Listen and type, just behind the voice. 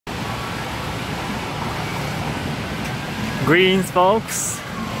Greetings, folks.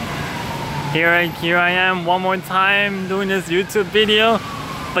 Here I am one more time doing this YouTube video,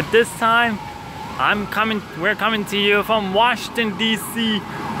 but this time we're coming to you from Washington DC.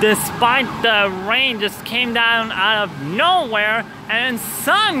 Despite the rain just came down out of nowhere and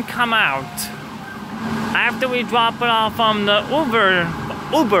sun come out after we drop it off from the Uber.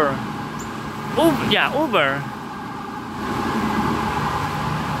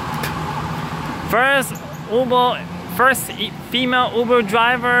 First female Uber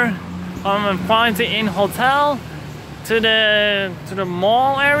driver from quarantine in hotel to the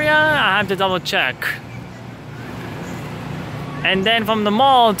mall area. I have to double check. And then from the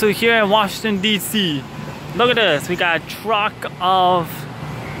mall to here in Washington DC. Look at this. We got a truck of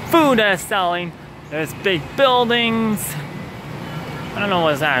food that's selling. There's big buildings. I don't know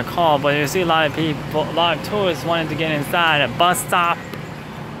what's that called, but you see a lot of people, a lot of tourists wanting to get inside a bus stop.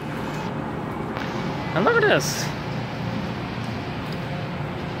 And look at this.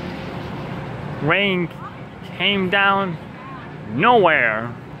 Rain came down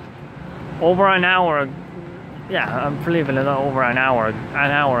nowhere. Over an hour. Yeah, I believe a little over an hour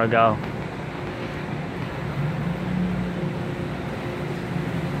ago.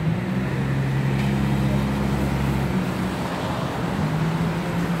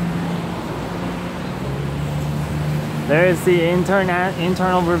 There is the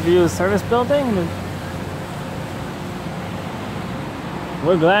internal review service building.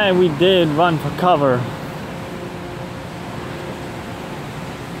 We're glad we did run for cover.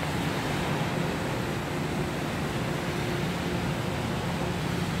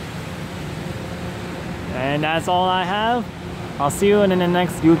 And that's all I have. I'll see you in the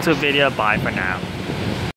next YouTube video. Bye for now.